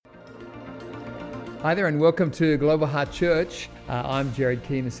Hi there and welcome to Global Heart Church. I'm Jared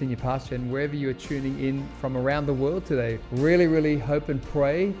Keane, the Senior Pastor, and wherever you are tuning in from around the world today, really hope and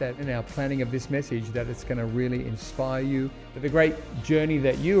pray that in our planning of this message that it's going to really inspire you for the great journey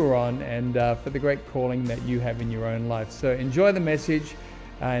that you are on and for the great calling that you have in your own life. So enjoy the message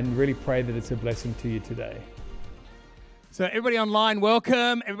and really pray that it's a blessing to you today. So everybody online,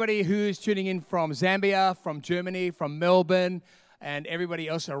 welcome. Everybody who's tuning in from Zambia, from Germany, from Melbourne, and everybody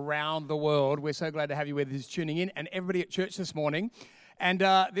else around the world. We're so glad to have you with us tuning in, and everybody at church this morning. And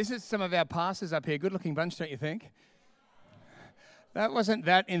this is some of our pastors up here. Good-looking bunch, don't you think? That wasn't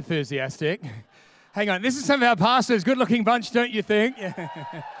that enthusiastic. Hang on, this is some of our pastors. Good-looking bunch, don't you think?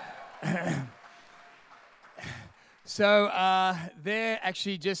 So they're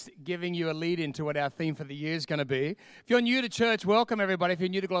actually just giving you a lead into what our theme for the year is going to be. If you're new to church, welcome everybody. If you're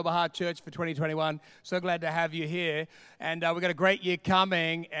new to Global Heart Church for 2021, so glad to have you here. And we've got a great year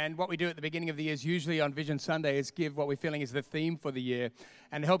coming. And what we do at the beginning of the year is usually on Vision Sunday is give what we're feeling is the theme for the year.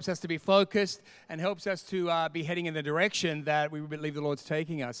 And it helps us to be focused and helps us to be heading in the direction that we believe the Lord's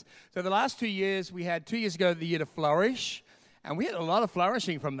taking us. So the last 2 years, we had 2 years ago the year to flourish. And we had a lot of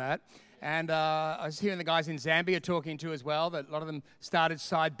flourishing from that. And I was hearing the guys in Zambia talking to as well, that a lot of them started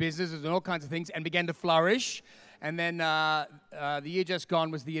side businesses and all kinds of things and began to flourish. And then the year just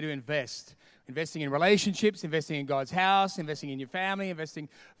gone was the year to invest. Investing in relationships, investing in God's house, investing in your family, investing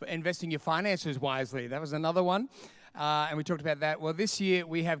your finances wisely. That was another one. And we talked about that. Well, this year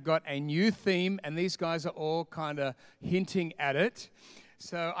we have got a new theme, and these guys are all kind of hinting at it.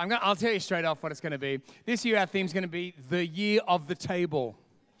 So I'll tell you straight off what it's going to be. This year our theme is going to be the year of the table.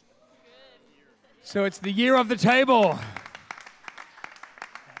 So it's the year of the table.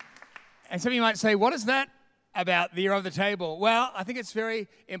 And some of you might say, what is that about the year of the table? Well, I think it's very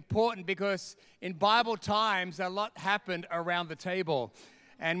important because in Bible times, a lot happened around the table.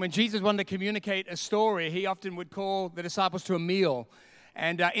 And when Jesus wanted to communicate a story, he often would call the disciples to a meal.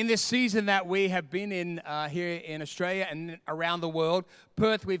 And in this season that we have been in here in Australia and around the world,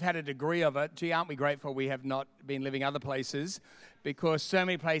 Perth, we've had a degree of it. Gee, aren't we grateful we have not been living other places, because so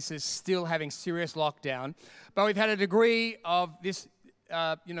many places still having serious lockdown. But we've had a degree of this,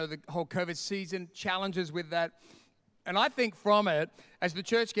 the whole COVID season, challenges with that. And I think from it, as the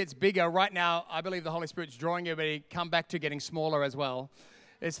church gets bigger, right now, I believe the Holy Spirit's drawing everybody come back to getting smaller as well.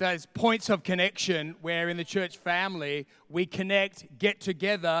 It's those points of connection where in the church family, we connect, get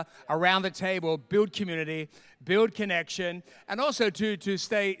together around the table, build community, build connection, and also to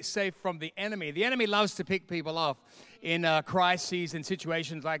stay safe from the enemy. The enemy loves to pick people off in crises and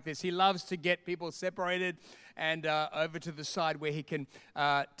situations like this. He loves to get people separated and over to the side where he can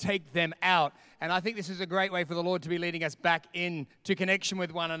take them out. And I think this is a great way for the Lord to be leading us back into connection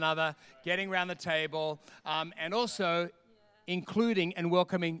with one another, getting around the table, and also including and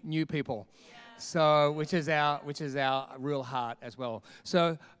welcoming new people. So, which is our real heart as well.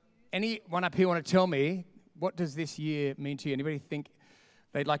 So, anyone up here want to tell me, what does this year mean to you? Anybody think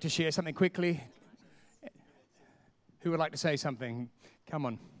they'd like to share something quickly? Who would like to say something? Come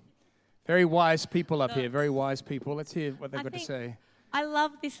on. Very wise people up here, very wise people. Let's hear what they've got to say. I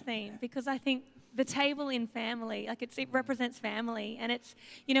love this theme because I think the table in family, it represents family. And it's,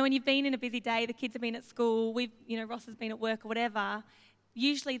 when you've been in a busy day, the kids have been at school, Ross has been at work or whatever,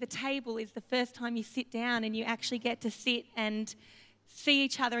 usually the table is the first time you sit down and you actually get to sit and see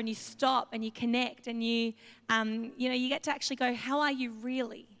each other and you stop and you connect and you get to actually go, how are you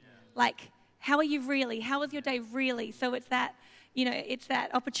really? How are you really? How was your day really? So it's that, it's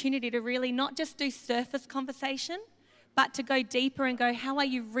that opportunity to really not just do surface conversation, but to go deeper and go, how are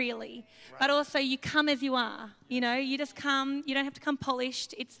you really? Right. But also you come as you are, you just come, you don't have to come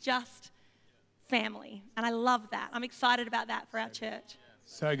polished. It's just family. And I love that. I'm excited about that for our church.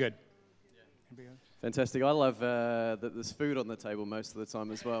 So good. Fantastic. I love that there's food on the table most of the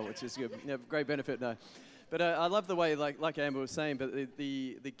time as well, which is good. Great benefit. No. But I love the way, like Amber was saying, but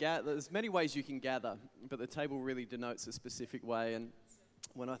there's many ways you can gather, but the table really denotes a specific way. And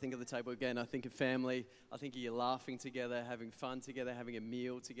when I think of the table again, I think of family. I think of you laughing together, having fun together, having a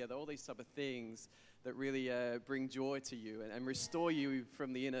meal together, all these type of things that really bring joy to you and restore you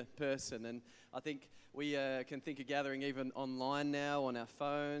from the inner person. And I think we can think of gathering even online now, on our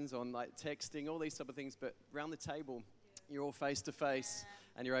phones, on texting, all these type of things. But around the table, you're all face to face,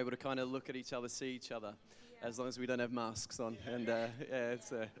 and you're able to kind of look at each other, see each other. As long as we don't have masks on, and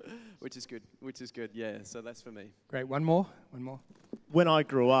it's which is good. Yeah, so that's for me. Great. One more. When I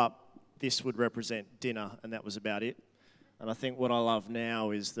grew up, this would represent dinner, and that was about it. And I think what I love now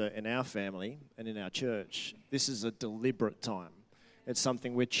is that in our family and in our church, this is a deliberate time. It's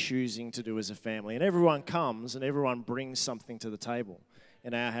something we're choosing to do as a family, and everyone comes and everyone brings something to the table.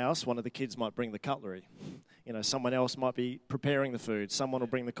 In our house, one of the kids might bring the cutlery. Someone else might be preparing the food. Someone will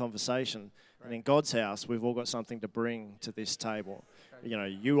bring the conversation. Right. And in God's house, we've all got something to bring to this table.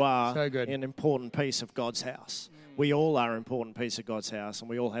 You are an important piece of God's house. We all are an important piece of God's house, and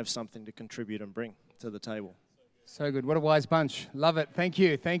we all have something to contribute and bring to the table. So good. What a wise bunch. Love it. Thank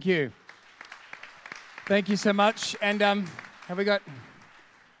you. Thank you. Thank you so much. And have we got...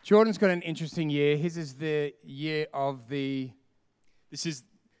 Jordan's got an interesting year. His is the year of the... This is,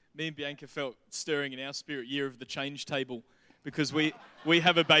 me and Bianca felt stirring in our spirit, year of the change table, because we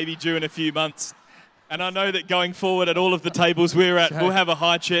have a baby due in a few months. And I know that going forward at all of the tables we're at, we'll have a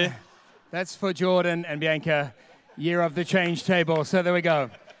high chair. That's for Jordan and Bianca, year of the change table. So there we go.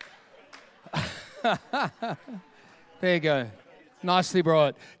 There you go. Nicely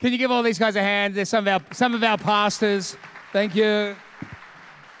brought. Can you give all these guys a hand? There's some of our pastors. Thank you.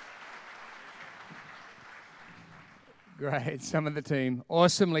 Great. Some of the team.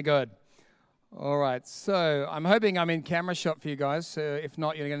 Awesomely good. All right. So I'm hoping I'm in camera shot for you guys. If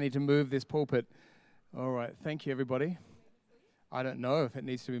not, you're going to need to move this pulpit. All right. Thank you, everybody. I don't know if it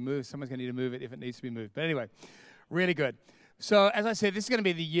needs to be moved. Someone's going to need to move it if it needs to be moved. But anyway, really good. So as I said, this is going to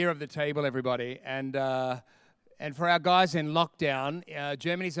be the year of the table, everybody. And for our guys in lockdown,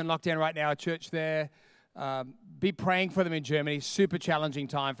 Germany's in lockdown right now, a church there. Be praying for them in Germany. Super challenging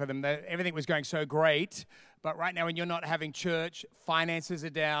time for them. Everything was going so great. But right now, when you're not having church, finances are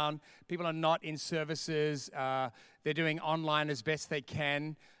down. People are not in services. They're doing online as best they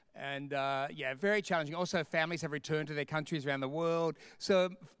can. And very challenging. Also, families have returned to their countries around the world. So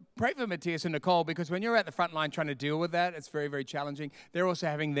pray for Matthias and Nicole, because when you're at the front line trying to deal with that, it's very, very challenging. They're also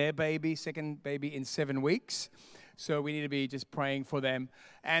having their second baby in 7 weeks. So we need to be just praying for them.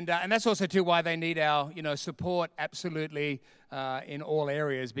 And that's also, too, why they need our, support absolutely in all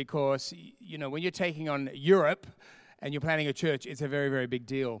areas, because, when you're taking on Europe and you're planning a church, it's a very, very big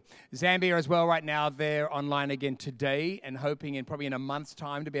deal. Zambia as well right now, they're online again today and hoping probably in a month's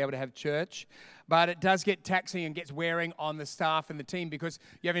time to be able to have church. But it does get taxing and gets wearing on the staff and the team, because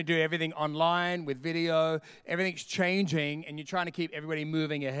you have to do everything online with video. Everything's changing, and you're trying to keep everybody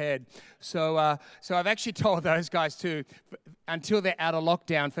moving ahead. So I've actually told those guys too, until they're out of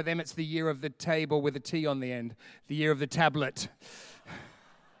lockdown, for them it's the year of the table with a T on the end, the year of the tablet.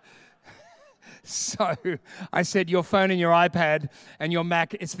 So I said, your phone and your iPad and your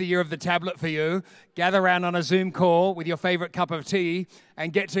Mac, it's the year of the tablet for you. Gather around on a Zoom call with your favorite cup of tea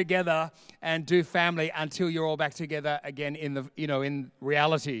and get together and do family until you're all back together again in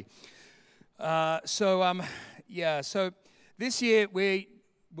reality. So this year we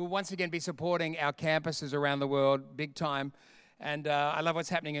will once again be supporting our campuses around the world big time. And I love what's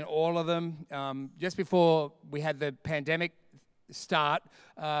happening in all of them. Just before we had the pandemic start,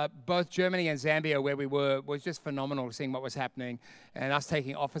 both Germany and Zambia, where we were, was just phenomenal seeing what was happening, and us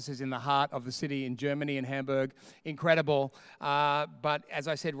taking offices in the heart of the city in Germany, in Hamburg. Incredible. But as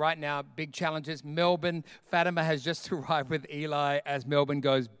I said, right now, big challenges. Melbourne, Fatima has just arrived with Eli as Melbourne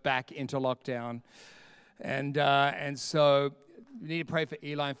goes back into lockdown. And so we need to pray for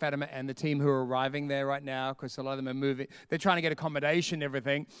Eli and Fatima and the team who are arriving there right now, because a lot of them are moving. They're trying to get accommodation and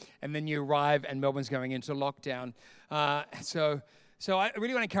everything, and then you arrive and Melbourne's going into lockdown. So I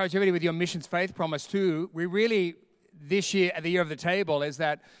really want to encourage everybody with your Missions Faith Promise too. We really, this year, at the Year of the Table, is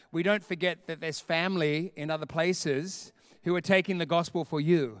that we don't forget that there's family in other places who are taking the gospel for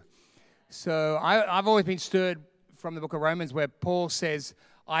you. So I've always been stirred from the book of Romans, where Paul says,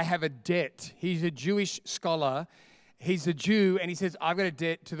 I have a debt. He's a Jewish scholar. He's a Jew, and he says, I've got a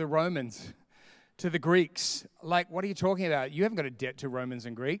debt to the Romans, to the Greeks. Like, what are you talking about? You haven't got a debt to Romans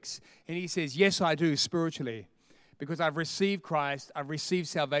and Greeks. And he says, yes, I do, spiritually. Because I've received Christ, I've received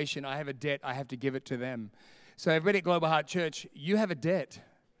salvation, I have a debt, I have to give it to them. So everybody at Global Heart Church, you have a debt.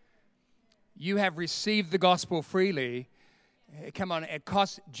 You have received the gospel freely. Come on, it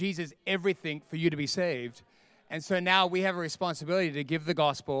cost Jesus everything for you to be saved. And so now we have a responsibility to give the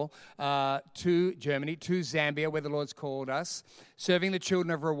gospel to Germany, to Zambia, where the Lord's called us, serving the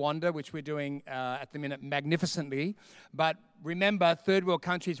children of Rwanda, which we're doing at the minute magnificently. But remember, third world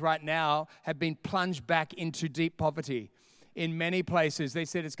countries right now have been plunged back into deep poverty. In many places, they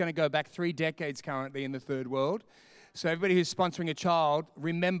said it's going to go back 3 decades currently in the third world. So everybody who's sponsoring a child,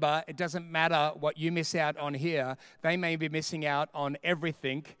 remember, it doesn't matter what you miss out on here. They may be missing out on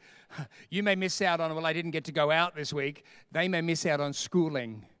everything. You may miss out on, well, I didn't get to go out this week. They may miss out on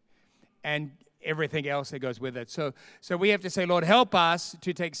schooling and everything else that goes with it. So we have to say, Lord, help us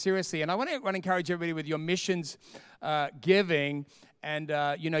to take seriously. And I want to encourage everybody with your missions giving and,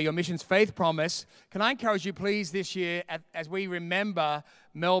 your missions faith promise. Can I encourage you, please, this year, as we remember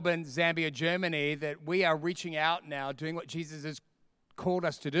Melbourne, Zambia, Germany, that we are reaching out now, doing what Jesus has called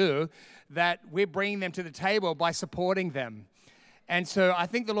us to do, that we're bringing them to the table by supporting them. And so I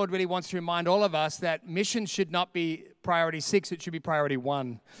think the Lord really wants to remind all of us that mission should not be priority 6, it should be priority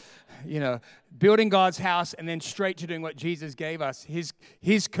 1. Building God's house and then straight to doing what Jesus gave us,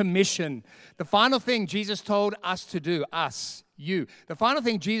 his commission. The final thing Jesus told us to do, you. The final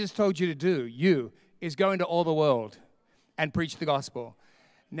thing Jesus told you to do, you, is go into all the world and preach the gospel.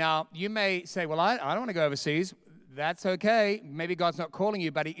 Now, you may say, well, I don't want to go overseas. That's okay. Maybe God's not calling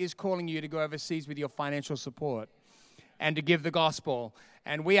you, but he is calling you to go overseas with your financial support and to give the gospel.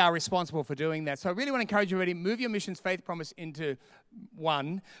 And we are responsible for doing that. So I really want to encourage you already, move your missions faith promise into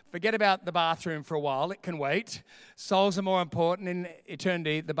 1. Forget about the bathroom for a while. It can wait. Souls are more important. In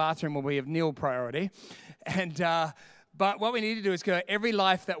eternity, the bathroom will be of nil priority. And but what we need to do is go, every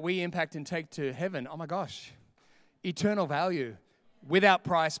life that we impact and take to heaven, oh my gosh, eternal value, without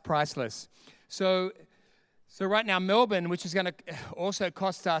price, priceless. So right now, Melbourne, which is going to also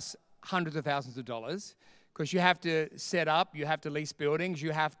cost us hundreds of thousands of dollars, because you have to set up, you have to lease buildings,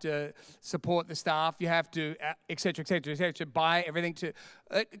 you have to support the staff, you have to, et cetera, buy everything.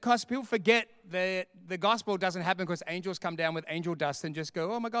 Because people forget that the gospel doesn't happen because angels come down with angel dust and just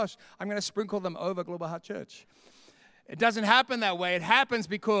go, oh my gosh, I'm going to sprinkle them over Global Heart Church. It doesn't happen that way. It happens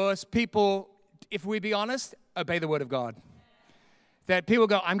because people, if we be honest, obey the word of God. That people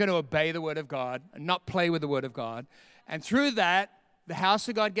go, I'm going to obey the word of God and not play with the word of God. And through that, the house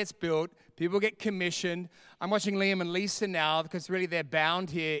of God gets built. People get commissioned. I'm watching Liam and Lisa now because really they're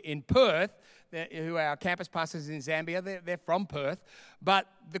bound here in Perth, who are our campus pastors in Zambia. They're from Perth. But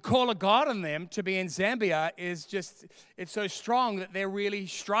the call of God on them to be in Zambia is just, it's so strong that they're really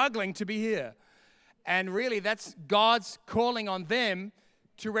struggling to be here. And really that's God's calling on them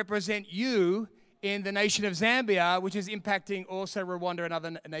to represent you in the nation of Zambia, which is impacting also Rwanda and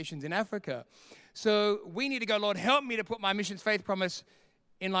other nations in Africa. So we need to go, Lord, help me to put my missions faith promise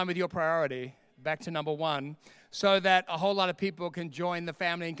in line with your priority, back to number 1, so that a whole lot of people can join the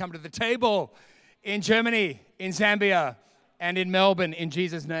family and come to the table in Germany, in Zambia, and in Melbourne, in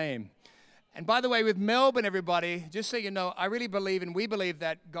Jesus' name. And by the way, with Melbourne, everybody, just so you know, I really believe, and we believe,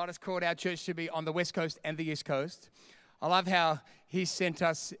 that God has called our church to be on the West Coast and the East Coast. I love how he sent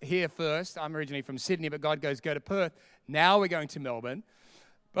us here first. I'm originally from Sydney, but God goes, go to Perth. Now we're going to Melbourne.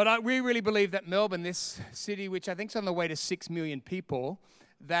 But we really believe that Melbourne, this city, which I think is on the way to 6 million people,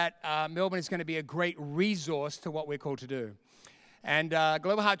 that Melbourne is going to be a great resource to what we're called to do. And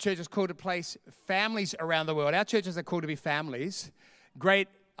Global Heart Church is called to place families around the world. Our churches are called to be families, great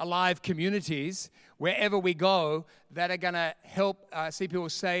alive communities, wherever we go, that are going to help see people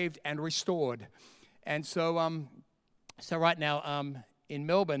saved and restored. And so right now in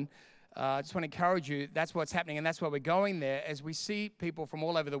Melbourne, I just want to encourage you, that's what's happening, and that's why we're going there, as we see people from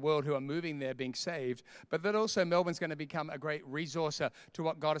all over the world who are moving there being saved, but that also Melbourne's going to become a great resource to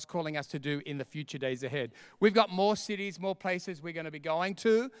what God is calling us to do in the future days ahead. We've got more cities, more places we're going to be going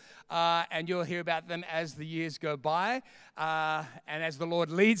to, and you'll hear about them as the years go by, and as the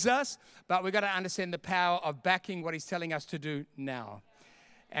Lord leads us, but we've got to understand the power of backing what he's telling us to do now.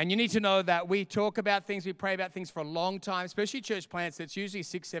 And you need to know that we talk about things, we pray about things for a long time, especially church plants. It's usually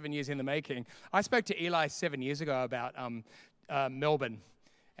 6-7 years in the making. I spoke to Eli 7 years ago about Melbourne,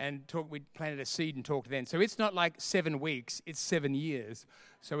 and we planted a seed and talked then. So it's not like 7 weeks, it's 7 years.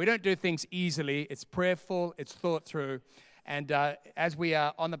 So we don't do things easily. It's prayerful, it's thought through. And as we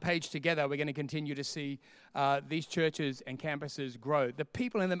are on the page together, we're going to continue to see these churches and campuses grow. The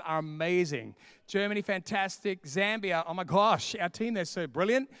people in them are amazing. Germany, fantastic. Zambia, oh my gosh, our team, they're so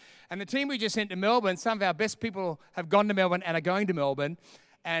brilliant. And the team we just sent to Melbourne, some of our best people have gone to Melbourne and are going to Melbourne.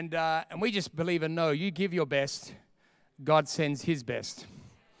 And we just believe and know, you give your best, God sends his best.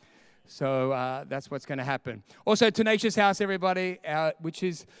 So that's what's going to happen. Also, Tenacious House, everybody, which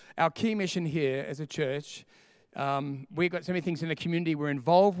is our key mission here as a church. We've got so many things in the community we're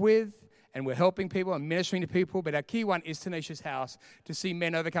involved with, and we're helping people and ministering to people, but our key one is Tenacious House, to see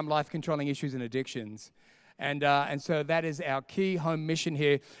men overcome life-controlling issues and addictions. And so that is our key home mission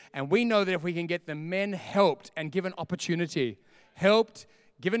here. And we know that if we can get the men helped and given opportunity, helped,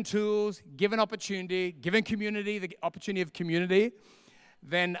 given tools, given opportunity, given community, the opportunity of community,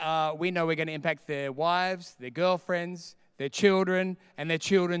 then we know we're going to impact their wives, their girlfriends, their children, and their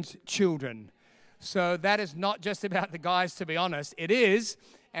children's children. So that is not just about the guys, to be honest. It is,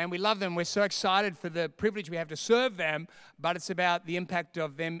 and we love them. We're so excited for the privilege we have to serve them, but it's about the impact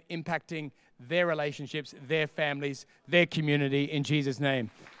of them impacting their relationships, their families, their community, in Jesus' name.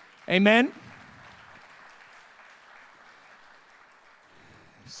 Amen?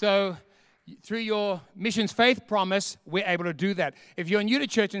 So through your missions faith promise, we're able to do that. If you're new to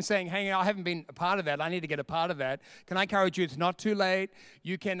church and saying, hey, I haven't been a part of that, I need to get a part of that, can I encourage you, it's not too late.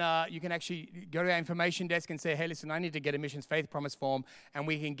 You can actually go to our information desk and say, hey, listen, I need to get a missions faith promise form, and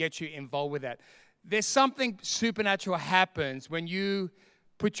we can get you involved with that. There's something supernatural happens when you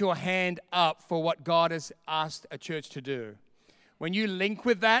put your hand up for what God has asked a church to do. When you link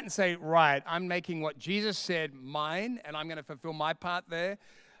with that and say, right, I'm making what Jesus said mine, and I'm going to fulfill my part there,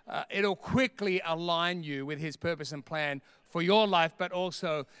 it'll quickly align you with his purpose and plan for your life, but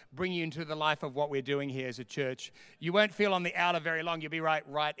also bring you into the life of what we're doing here as a church. You won't feel on the outer very long. You'll be right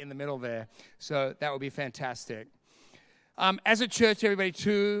in the middle there. So that would be fantastic. As a church, everybody,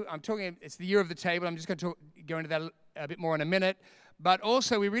 too, it's the year of the table. I'm just going to go into that a bit more in a minute. But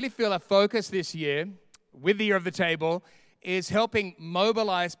also, we really feel our focus this year with the year of the table is helping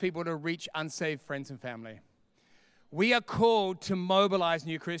mobilize people to reach unsaved friends and family. We are called to mobilize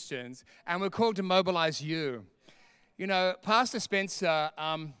new Christians, and we're called to mobilize you. You know, Pastor Spencer,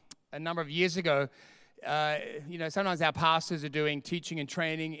 a number of years ago, sometimes our pastors are doing teaching and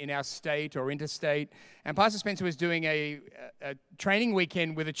training in our state or interstate, and Pastor Spencer was doing a training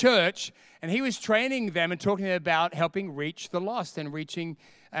weekend with a church, and he was training them and talking about helping reach the lost and reaching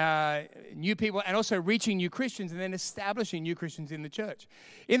new people, and also reaching new Christians, and then establishing new Christians in the church.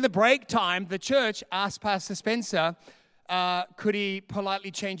 In the break time, the church asked Pastor Spencer, could he politely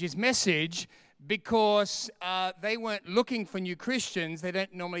change his message, because they weren't looking for new Christians. They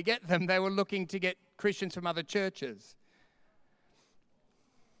don't normally get them. They were looking to get Christians from other churches.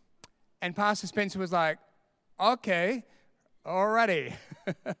 And Pastor Spencer was like, okay, alrighty.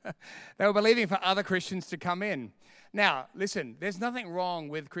 They were believing for other Christians to come in. Now, listen, there's nothing wrong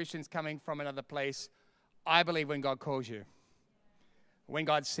with Christians coming from another place, I believe, when God calls you, when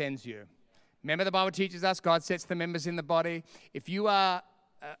God sends you. Remember, the Bible teaches us God sets the members in the body. If you're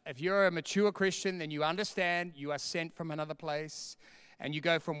a mature Christian, then you understand you are sent from another place, and you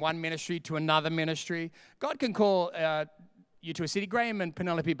go from one ministry to another ministry. God can call you to a city. Graham and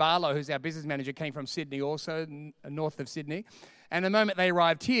Penelope Barlow, who's our business manager, came from Sydney also, north of Sydney. And the moment they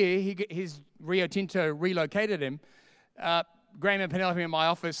arrived here, his Rio Tinto relocated him. Graham and Penelope in my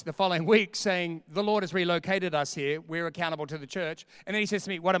office the following week saying, the Lord has relocated us here. We're accountable to the church. And then he says to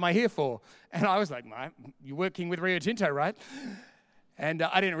me, what am I here for? And I was like, you're working with Rio Tinto, right? And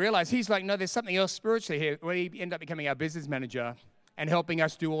I didn't realize. He's like, no, there's something else spiritually here. Well, he ended up becoming our business manager and helping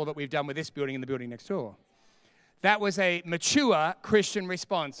us do all that we've done with this building and the building next door. That was a mature Christian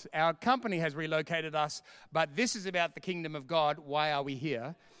response. Our company has relocated us, but this is about the kingdom of God. Why are we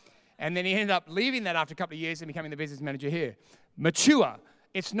here? And then he ended up leaving that after a couple of years and becoming the business manager here. Mature.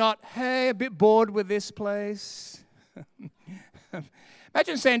 It's not, hey, a bit bored with this place.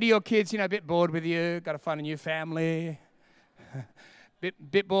 Imagine saying to your kids, a bit bored with you, got to find a new family.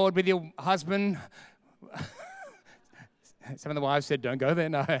 Bit bored with your husband. Some of the wives said, don't go there.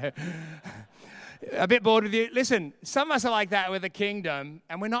 No. A bit bored with you. Listen, some of us are like that with the kingdom,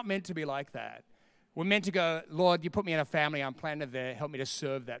 and we're not meant to be like that. We're meant to go, Lord, you put me in a family, I'm planted there, help me to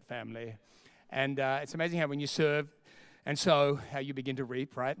serve that family. And it's amazing how when you serve and sow, how you begin to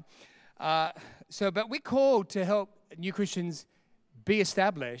reap, right? But we're called to help new Christians be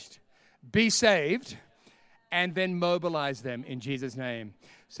established, be saved, and then mobilize them in Jesus' name.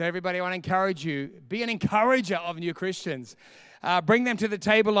 So everybody, I want to encourage you, be an encourager of new Christians. Bring them to the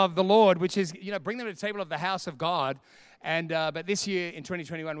table of the Lord, which is, bring them to the table of the house of God. And but this year in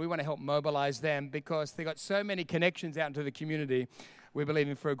 2021, we want to help mobilize them because they've got so many connections out into the community. We're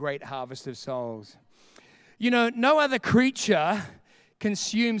believing for a great harvest of souls. No other creature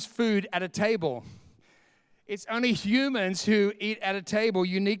consumes food at a table. It's only humans who eat at a table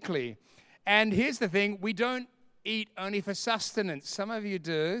uniquely. And here's the thing, we don't eat only for sustenance. Some of you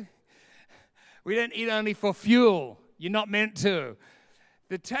do. We don't eat only for fuel. You're not meant to.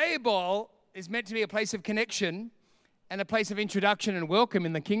 The table is meant to be a place of connection and a place of introduction and welcome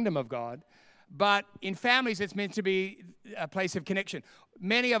in the kingdom of God. But in families, it's meant to be a place of connection.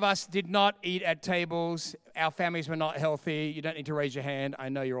 Many of us did not eat at tables. Our families were not healthy. You don't need to raise your hand. I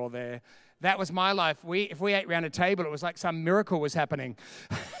know you're all there. That was my life. If we ate around a table, it was like some miracle was happening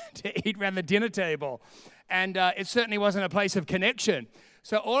to eat around the dinner table. And it certainly wasn't a place of connection.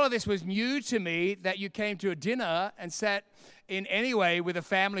 So all of this was new to me, that you came to a dinner and sat in any way with a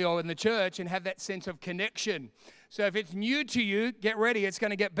family or in the church and have that sense of connection. So if it's new to you, get ready. It's going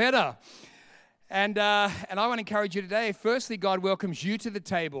to get better. And I want to encourage you today, firstly, God welcomes you to the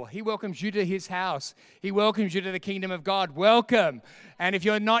table. He welcomes you to his house. He welcomes you to the kingdom of God. Welcome. And if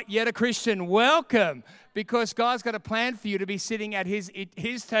you're not yet a Christian, welcome. Because God's got a plan for you to be sitting at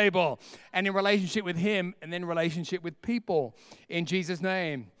his table and in relationship with him and then relationship with people in Jesus'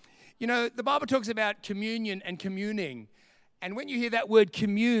 name. You know, the Bible talks about communion and communing. And when you hear that word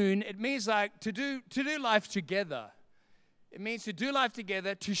commune, it means like to do life together. It means to do life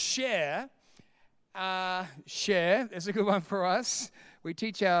together, to share. Share, that's a good one for us. We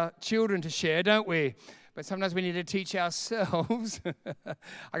teach our children to share, don't we? But sometimes we need to teach ourselves. I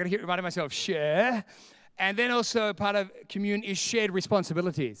got to keep reminding myself, share. And then also part of commune is shared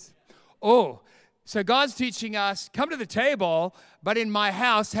responsibilities. Oh, so God's teaching us, come to the table, but in my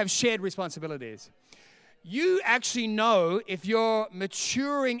house have shared responsibilities. You actually know if you're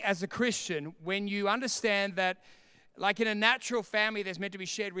maturing as a Christian when you understand that, like in a natural family, there's meant to be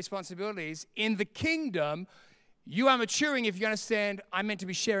shared responsibilities. In the kingdom, you are maturing if you understand I'm meant to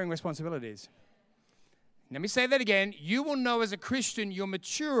be sharing responsibilities. Let me say that again. You will know as a Christian you're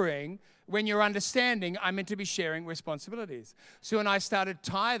maturing when you're understanding I'm meant to be sharing responsibilities. So when I started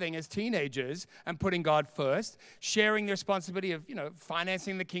tithing as teenagers and putting God first, sharing the responsibility of,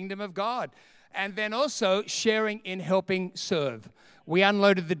 financing the kingdom of God. And then also sharing in helping serve. We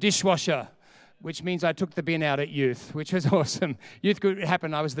unloaded the dishwasher, which means I took the bin out at youth, which was awesome. Youth group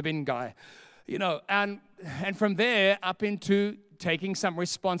happened, I was the bin guy. And from there up into taking some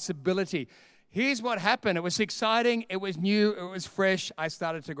responsibility. Here's what happened. It was exciting, it was new, it was fresh. I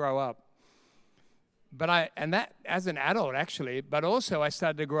started to grow up. And that as an adult actually, but also I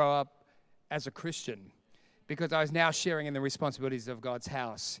started to grow up as a Christian because I was now sharing in the responsibilities of God's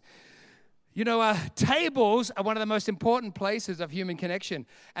house. Tables are one of the most important places of human connection.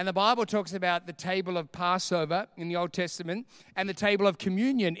 And the Bible talks about the table of Passover in the Old Testament and the table of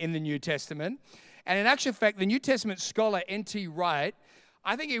communion in the New Testament. And in actual fact, the New Testament scholar N.T. Wright,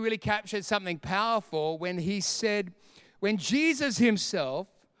 I think he really captured something powerful when he said, when Jesus himself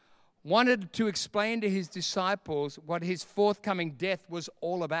wanted to explain to his disciples what his forthcoming death was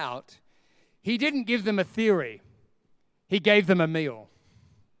all about, he didn't give them a theory. He gave them a meal.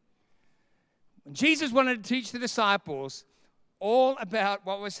 When Jesus wanted to teach the disciples all about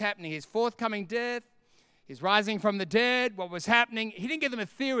what was happening, his forthcoming death, his rising from the dead, what was happening, he didn't give them a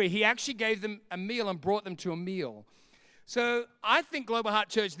theory. He actually gave them a meal and brought them to a meal. So I think Global Heart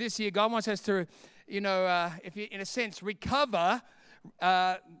Church this year, God wants us to, if you, in a sense, recover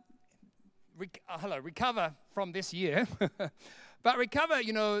from this year, but recover,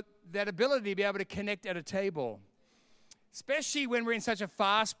 that ability to be able to connect at a table. Especially when we're in such a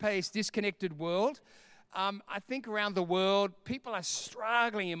fast-paced, disconnected world. I think around the world, people are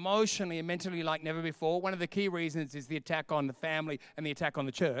struggling emotionally and mentally like never before. One of the key reasons is the attack on the family and the attack on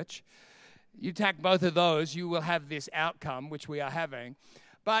the church. You attack both of those, you will have this outcome, which we are having.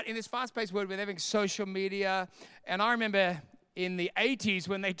 But in this fast-paced world, we're having social media. And I remember in the 80s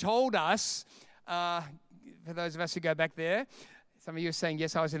when they told us, for those of us who go back there, some of you are saying,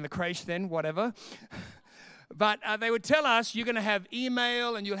 yes, I was in the creche then, whatever. But they would tell us, you're going to have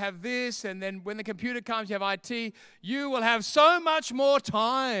email and you'll have this, and then when the computer comes, you have IT. You will have so much more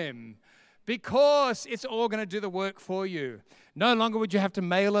time because it's all going to do the work for you. No longer would you have to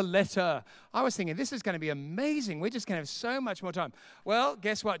mail a letter. I was thinking, this is going to be amazing. We're just going to have so much more time. Well,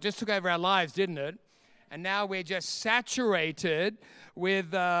 guess what? Just took over our lives, didn't it? And now we're just saturated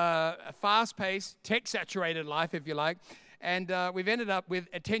with a fast-paced, tech-saturated life, if you like. And we've ended up with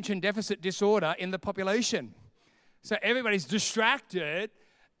attention deficit disorder in the population. So everybody's distracted,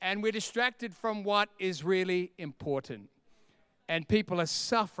 and we're distracted from what is really important. And people are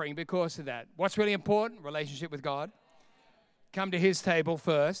suffering because of that. What's really important? Relationship with God. Come to his table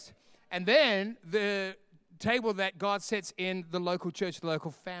first. And then the table that God sets in the local church, the local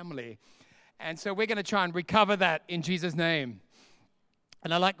family. And so we're going to try and recover that in Jesus' name.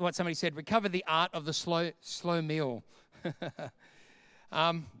 And I like what somebody said, recover the art of the slow meal.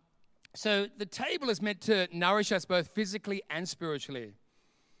 So the table is meant to nourish us both physically and spiritually.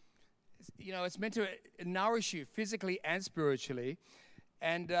 It's meant to nourish you physically and spiritually.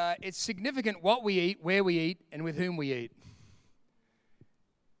 And it's significant what we eat, where we eat, and with whom we eat.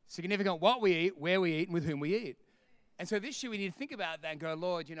 Significant what we eat, where we eat, and with whom we eat. And so this year we need to think about that and go,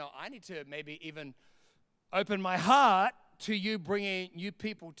 Lord, I need to maybe even open my heart to you bringing new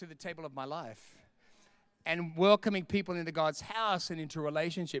people to the table of my life. And welcoming people into God's house and into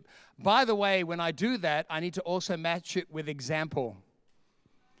relationship. By the way, when I do that, I need to also match it with example.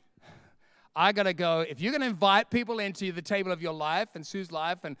 I got to go, if you're going to invite people into the table of your life and Sue's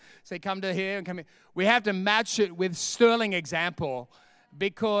life and say, come to here and come here, we have to match it with sterling example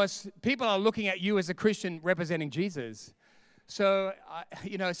because people are looking at you as a Christian representing Jesus. So,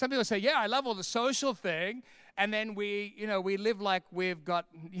 some people say, yeah, I love all the social thing. And then we live like we've got,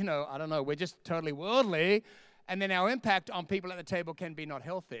 we're just totally worldly. And then our impact on people at the table can be not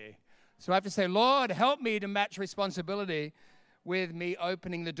healthy. So I have to say, Lord, help me to match responsibility with me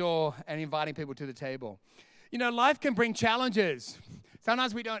opening the door and inviting people to the table. You know, life can bring challenges.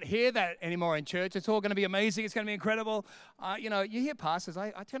 Sometimes we don't hear that anymore in church. It's all going to be amazing. It's going to be incredible. You know, you hear pastors.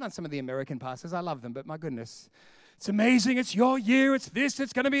 I turn on some of the American pastors. I love them, but my goodness, it's amazing. It's your year. It's this.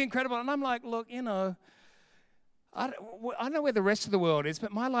 It's going to be incredible. And I'm like, look, you know, I don't know where the rest of the world is,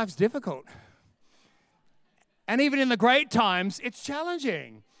 but my life's difficult. And even in the great times, it's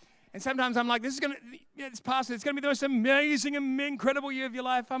challenging. And sometimes I'm like, this pastor, it's going to be the most amazing and incredible year of your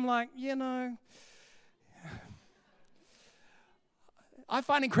life. I'm like, you know, I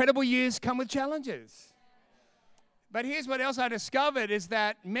find incredible years come with challenges. But here's what else I discovered is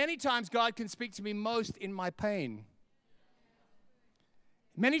that many times God can speak to me most in my pain.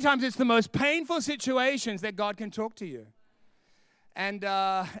 Many times it's the most painful situations that God can talk to you. And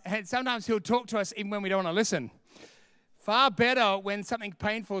sometimes he'll talk to us even when we don't want to listen. Far better when something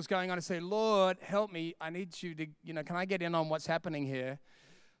painful is going on to say, Lord, help me. I need you to, you know, can I get in on what's happening here?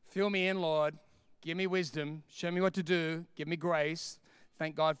 Fill me in, Lord. Give me wisdom. Show me what to do. Give me grace.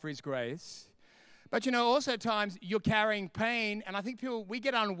 Thank God for his grace. But, you know, also times you're carrying pain, and I think we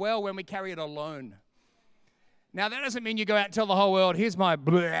get unwell when we carry it alone. Now, that doesn't mean you go out and tell the whole world, here's my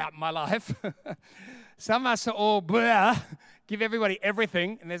life. Some of us are all give everybody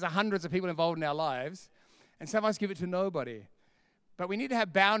everything, and there's hundreds of people involved in our lives, and some of us give it to nobody. But we need to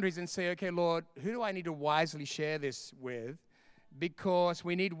have boundaries and say, okay, Lord, who do I need to wisely share this with? Because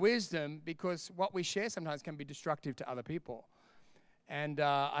we need wisdom, because what we share sometimes can be destructive to other people. And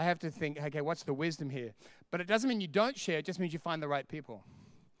I have to think, okay, what's the wisdom here? But it doesn't mean you don't share, it just means you find the right people.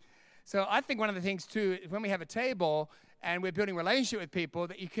 So I think one of the things, too, is when we have a table and we're building a relationship with people,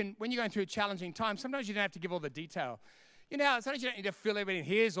 that you can, when you're going through a challenging time, sometimes you don't have to give all the detail. You know, sometimes you don't need to fill everything.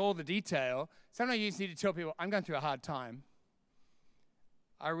 Here's all the detail. Sometimes you just need to tell people, I'm going through a hard time.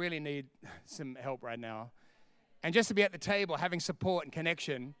 I really need some help right now. And just to be at the table, having support and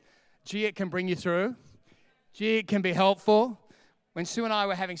connection, gee, it can bring you through. Gee, it can be helpful. When Sue and I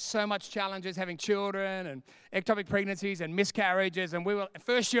were having so much challenges, having children and ectopic pregnancies and miscarriages, and we were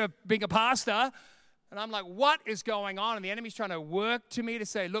first year being a pastor, and I'm like, what is going on? And the enemy's trying to work to me to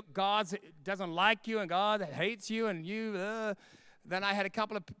say, look, God doesn't like you and God hates you and you. Then I had a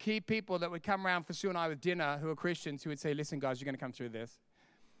couple of key people that would come around for Sue and I with dinner who are Christians who would say, listen, guys, you're going to come through this.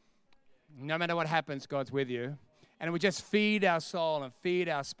 No matter what happens, God's with you. And it would just feed our soul and feed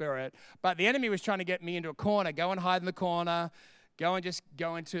our spirit. But the enemy was trying to get me into a corner, go and hide in the corner, go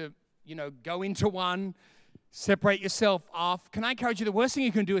into one, separate yourself off. Can I encourage you, the worst thing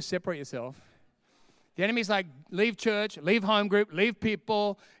you can do is separate yourself. The enemy's like, leave church, leave home group, leave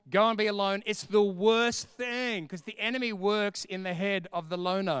people, go and be alone. It's the worst thing because the enemy works in the head of the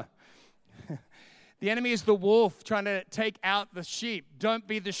loner. The enemy is the wolf trying to take out the sheep. Don't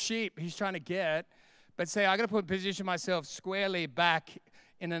be the sheep he's trying to get, but say, I got to position myself squarely back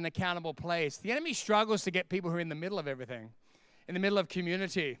in an accountable place. The enemy struggles to get people who are in the middle of everything, in the middle of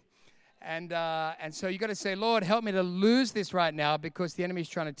community. And so you got to say, Lord, help me to lose this right now because the enemy's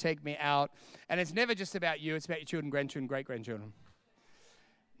trying to take me out. And it's never just about you. It's about your children, grandchildren, great-grandchildren.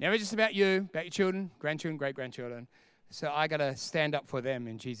 Never just about you, about your children, grandchildren, great-grandchildren. So I got to stand up for them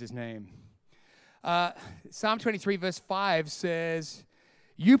in Jesus' name. Psalm 23 verse 5 says,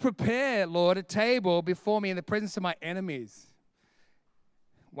 you prepare, Lord, a table before me in the presence of my enemies.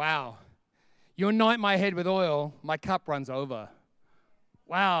 Wow. You anoint my head with oil, my cup runs over.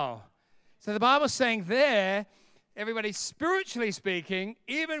 Wow. So the Bible's saying there, everybody spiritually speaking,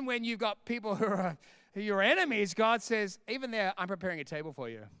 even when you've got people who are your enemies, God says, even there, I'm preparing a table for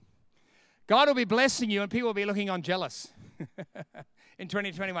you. God will be blessing you and people will be looking on jealous in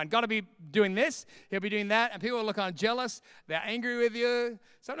 2021. God will be doing this, he'll be doing that, and people will look on jealous. They're angry with you.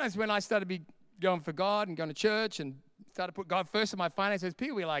 Sometimes when I started to be going for God and going to church and started to put God first in my finances,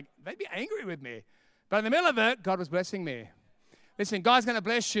 people will be like, they'd be angry with me. But in the middle of it, God was blessing me. Listen, God's going to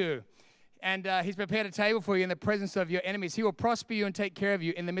bless you. And he's prepared a table for you in the presence of your enemies. He will prosper you and take care of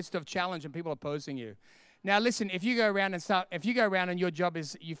you in the midst of challenge and people opposing you. Now, listen, if you go around and your job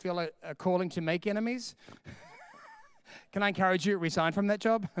is you feel a calling to make enemies, can I encourage you to resign from that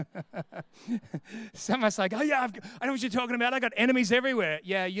job? Some of us are like, oh yeah, I know what you're talking about. I got enemies everywhere.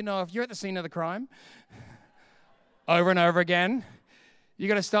 Yeah, you know, if you're at the scene of the crime over and over again, you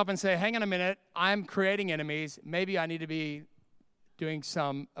got to stop and say, hang on a minute, I'm creating enemies. Maybe I need to be doing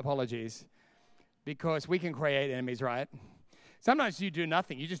some apologies because we can create enemies, right? Sometimes you do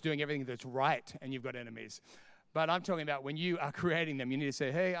nothing. You're just doing everything that's right and you've got enemies. But I'm talking about when you are creating them, you need to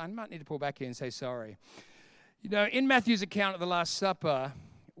say, hey, I might need to pull back here and say sorry. You know, in Matthew's account of the Last Supper,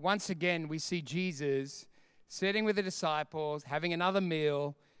 once again, we see Jesus sitting with the disciples, having another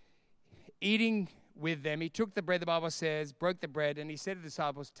meal, eating with them. He took the bread, the Bible says, broke the bread, and he said to the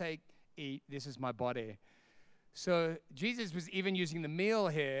disciples, take, eat, this is my body. So Jesus was even using the meal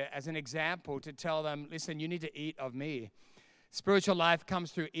here as an example to tell them, listen, you need to eat of me. Spiritual life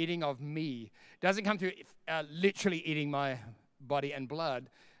comes through eating of me. It doesn't come through literally eating my body and blood,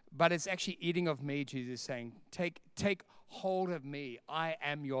 but it's actually eating of me, Jesus is saying. Take hold of me. I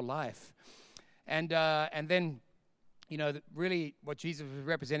am your life. And then, really what Jesus was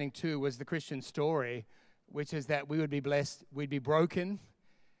representing too was the Christian story, which is that we would be blessed, we'd be broken,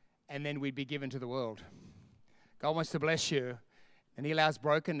 and then we'd be given to the world. God wants to bless you, and he allows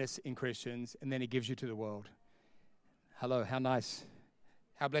brokenness in Christians, and then he gives you to the world. Hello, how nice.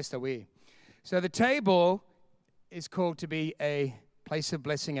 How blessed are we? So the table is called to be a place of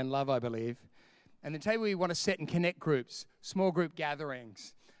blessing and love, I believe. And the table we want to set in connect groups, small group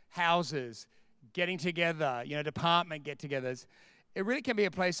gatherings, houses, getting together, department get-togethers. It really can be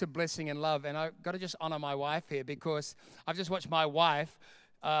a place of blessing and love. And I've got to just honor my wife here because I've just watched my wife,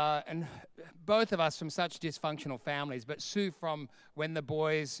 and both of us from such dysfunctional families, but Sue from when the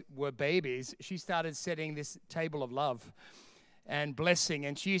boys were babies, she started setting this table of love and blessing.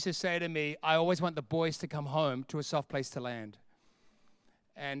 And she used to say to me, I always want the boys to come home to a soft place to land.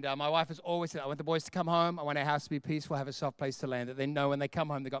 And my wife has always said, I want the boys to come home. I want our house to be peaceful, have a soft place to land. That they know when they come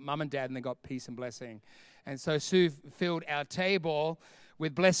home, they've got mum and dad and they've got peace and blessing. And so Sue filled our table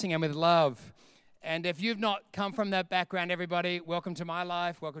with blessing and with love. And if you've not come from that background, everybody, welcome to my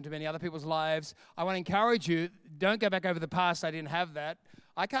life. Welcome to many other people's lives. I want to encourage you, don't go back over the past. I didn't have that.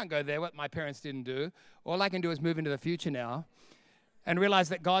 I can't go there, what my parents didn't do. All I can do is move into the future now and realize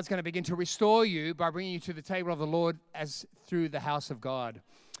that God's going to begin to restore you by bringing you to the table of the Lord as through the house of God.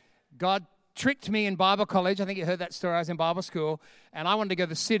 God tricked me in Bible college. I think you heard that story. I was in Bible school, and I wanted to go to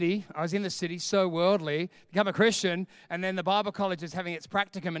the city. I was in the city, so worldly, become a Christian, and then the Bible college is having its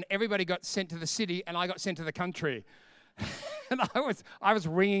practicum, and everybody got sent to the city, and I got sent to the country. And I was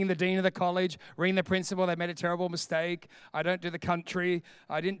ringing the dean of the college, ringing the principal. They made a terrible mistake. I don't do the country.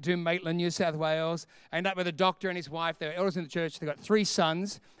 I didn't do Maitland, New South Wales. I ended up with a doctor and his wife. They were elders in the church. They got 3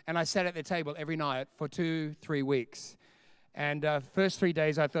 sons, and I sat at their table every night for 2-3 weeks. And first 3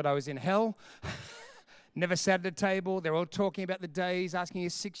 days, I thought I was in hell. Never sat at a table. They're all talking about the days, asking a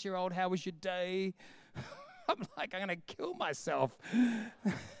 6-year-old, how was your day? I'm like, I'm going to kill myself.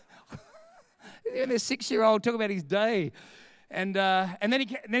 And this 6-year-old talking about his day. And then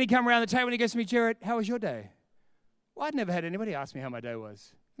he came around the table and he goes to me, Jared, how was your day? Well, I'd never had anybody ask me how my day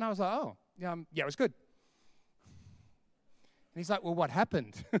was. And I was like, oh, yeah, it was good. And he's like, well, what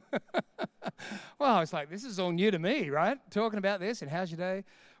happened? Well, I was like, this is all new to me, right? Talking about this and how's your day?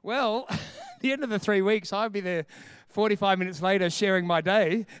 Well, at the end of the 3 weeks, I'd be there 45 minutes later sharing my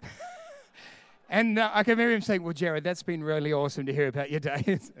day. And I can remember him saying, well, Jared, that's been really awesome to hear about your day.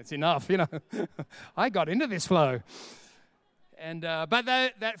 It's enough, I got into this flow. And but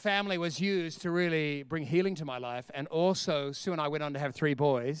that family was used to really bring healing to my life. And also, Sue and I went on to have 3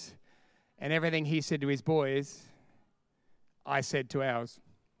 boys. And everything he said to his boys, I said to ours.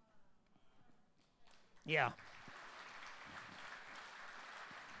 Yeah.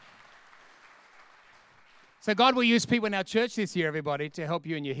 So God will use people in our church this year, everybody, to help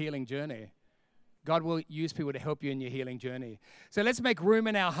you in your healing journey. God will use people to help you in your healing journey. So let's make room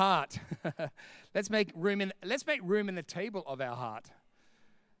in our heart. Let's make room in the table of our heart.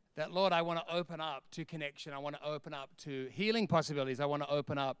 That, Lord, I want to open up to connection. I want to open up to healing possibilities. I want to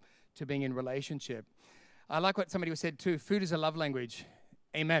open up to being in relationship. I like what somebody said too. Food is a love language.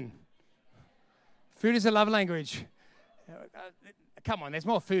 Amen. Food is a love language. Come on, there's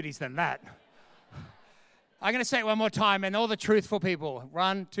more foodies than that. I'm going to say it one more time, and all the truthful people.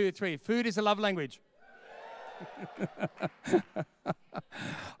 1, 2, 3. Food is a love language.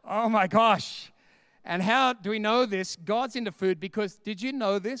 Oh, my gosh. And how do we know this? God's into food because, did you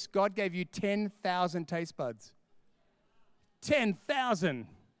know this? God gave you 10,000 taste buds. 10,000.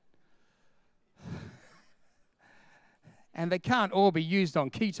 And they can't all be used on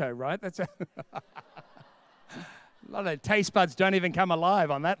keto, right? That's a lot of taste buds don't even come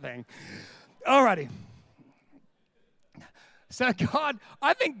alive on that thing. Alrighty. So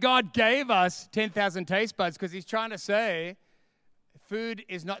I think God gave us 10,000 taste buds because he's trying to say food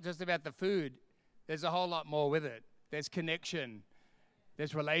is not just about the food. There's a whole lot more with it. There's connection.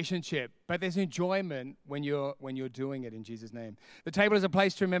 There's relationship. But there's enjoyment when you're doing it in Jesus' name. The table is a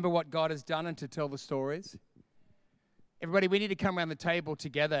place to remember what God has done and to tell the stories. Everybody, we need to come around the table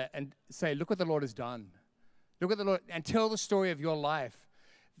together and say, look what the Lord has done. Look at the Lord and tell the story of your life.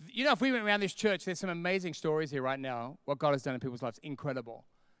 If we went around this church, there's some amazing stories here right now, what God has done in people's lives. Incredible.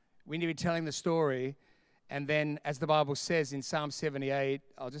 We need to be telling the story. And then, as the Bible says in Psalm 78,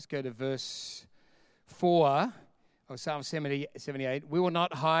 I'll just go to verse 4, or Psalm 78, we will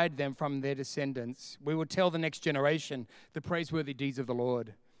not hide them from their descendants. We will tell the next generation the praiseworthy deeds of the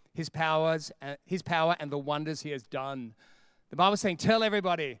Lord, his power and the wonders he has done. The Bible's saying, tell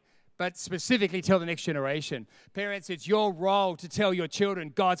everybody, but specifically tell the next generation. Parents, it's your role to tell your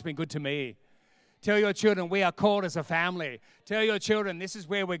children, God's been good to me. Tell your children, we are called as a family. Tell your children, this is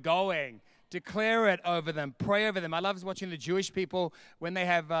where we're going. Declare it over them. Pray over them. I love watching the Jewish people when they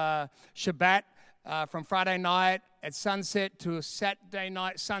have Shabbat from Friday night at sunset to Saturday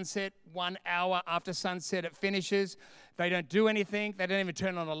night sunset, 1 hour after sunset it finishes. They don't do anything. They don't even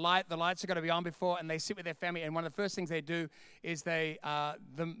turn on a light. The lights are going to be on before, and they sit with their family. And one of the first things they do is the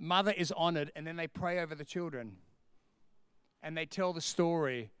mother is honored, and then they pray over the children. And they tell the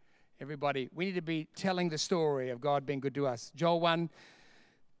story. Everybody, we need to be telling the story of God being good to us. Joel 1,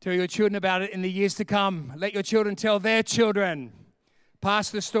 tell your children about it in the years to come. Let your children tell their children. Pass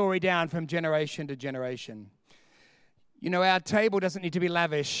the story down from generation to generation. You know, our table doesn't need to be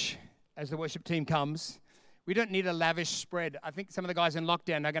lavish as the worship team comes. We don't need a lavish spread. I think some of the guys in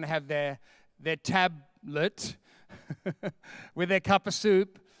lockdown are going to have their tablet with their cup of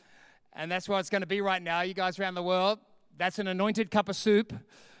soup. And that's what it's going to be right now. You guys around the world, that's an anointed cup of soup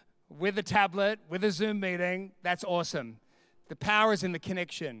with a tablet, with a Zoom meeting. That's awesome. The power is in the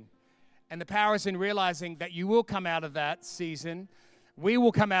connection. And the power is in realizing that you will come out of that season. We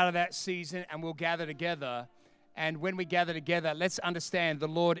will come out of that season and we'll gather together. And when we gather together, let's understand the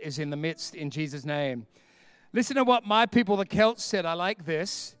Lord is in the midst in Jesus' name. Listen to what my people, the Celts, said. I like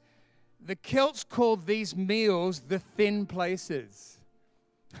this. The Celts called these meals the thin places.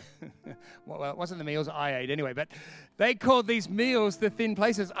 Well, it wasn't the meals I ate anyway, but they called these meals the thin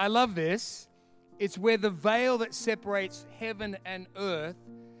places. I love this. It's where the veil that separates heaven and earth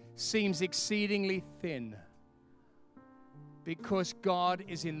seems exceedingly thin because God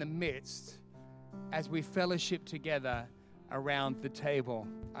is in the midst as we fellowship together around the table.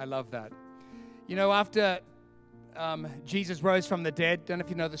 I love that. You know, after Jesus rose from the dead, don't know if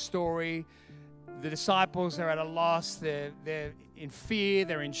you know the story, the disciples are at a loss. They're in fear.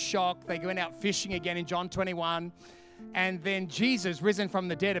 They're in shock. They go out fishing again in John 21. And then Jesus, risen from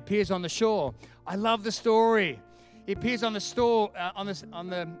the dead, appears on the shore. I love the story. He appears on the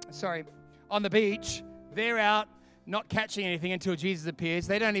beach. They're out not catching anything until Jesus appears.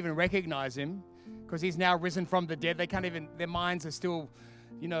 They don't even recognize him because he's now risen from the dead. They can't even, their minds are still,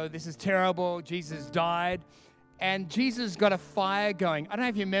 this is terrible. Jesus died. And Jesus got a fire going. I don't know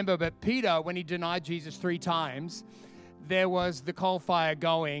if you remember, but Peter, when he denied Jesus 3 times, there was the coal fire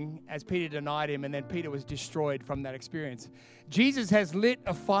going as Peter denied him, and then Peter was destroyed from that experience. Jesus has lit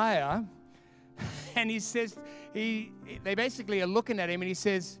a fire, and he says, they basically are looking at him, and he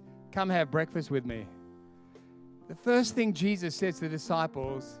says, come have breakfast with me. The first thing Jesus says to the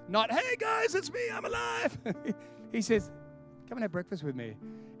disciples, not, hey guys, it's me, I'm alive. He says, come and have breakfast with me.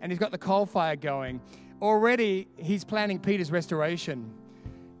 And he's got the coal fire going. Already, he's planning Peter's restoration.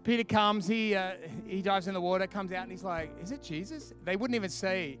 Peter comes, he dives in the water, comes out, and he's like, is it Jesus? They wouldn't even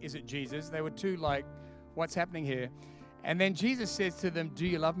say, is it Jesus? They were too like, what's happening here? And then Jesus says to them, do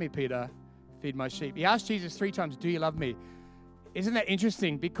you love me, Peter? Feed my sheep. He asked Jesus 3 times, do you love me? Isn't that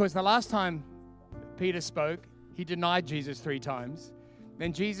interesting? Because the last time Peter spoke, he denied Jesus 3 times.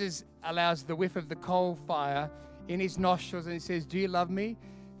 Then Jesus allows the whiff of the coal fire in his nostrils, and he says, do you love me?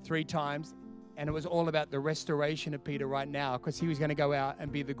 3 times. And it was all about the restoration of Peter right now because he was going to go out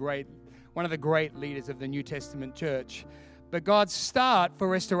and be one of the great leaders of the New Testament church. But God's start for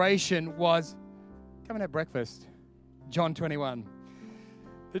restoration was, come and have breakfast. John 21.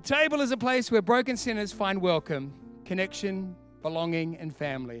 The table is a place where broken sinners find welcome, connection, belonging, and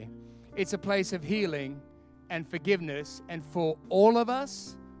family. It's a place of healing and forgiveness, and for all of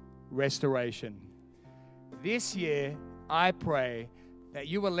us, restoration. This year, I pray that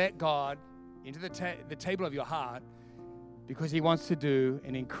you will let God into the table of your heart because he wants to do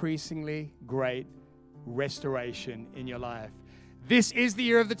an increasingly great restoration in your life. This is the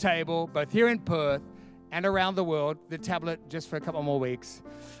year of the table, both here in Perth and around the world. The tablet just for a couple more weeks.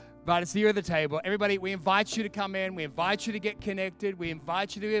 But it's the year of the table. Everybody, we invite you to come in. We invite you to get connected. We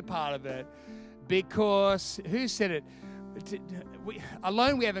invite you to be a part of it because, who said it?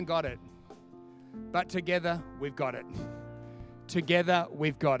 Alone we haven't got it. But together we've got it. Together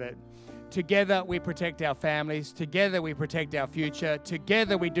we've got it. Together we protect our families. Together we protect our future.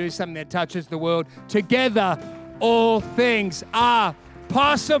 Together we do something that touches the world. Together all things are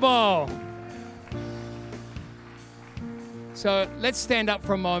possible. So let's stand up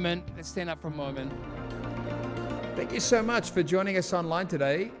for a moment. Thank you so much for joining us online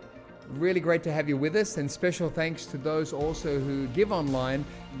today. Really great to have you with us, and special thanks to those also who give online.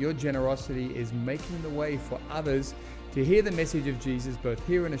 Your generosity is making the way for others to hear the message of Jesus both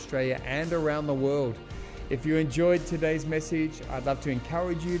here in Australia and around the world. If you enjoyed today's message, I'd love to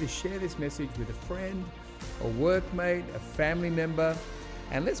encourage you to share this message with a friend, a workmate, a family member,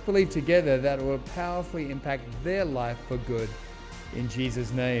 and let's believe together that it will powerfully impact their life for good in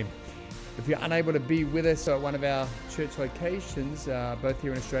Jesus' name. If you're unable to be with us at one of our church locations, both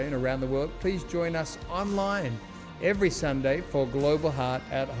here in Australia and around the world, please join us online every Sunday for Global Heart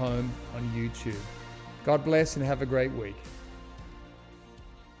at Home on YouTube. God bless and have a great week.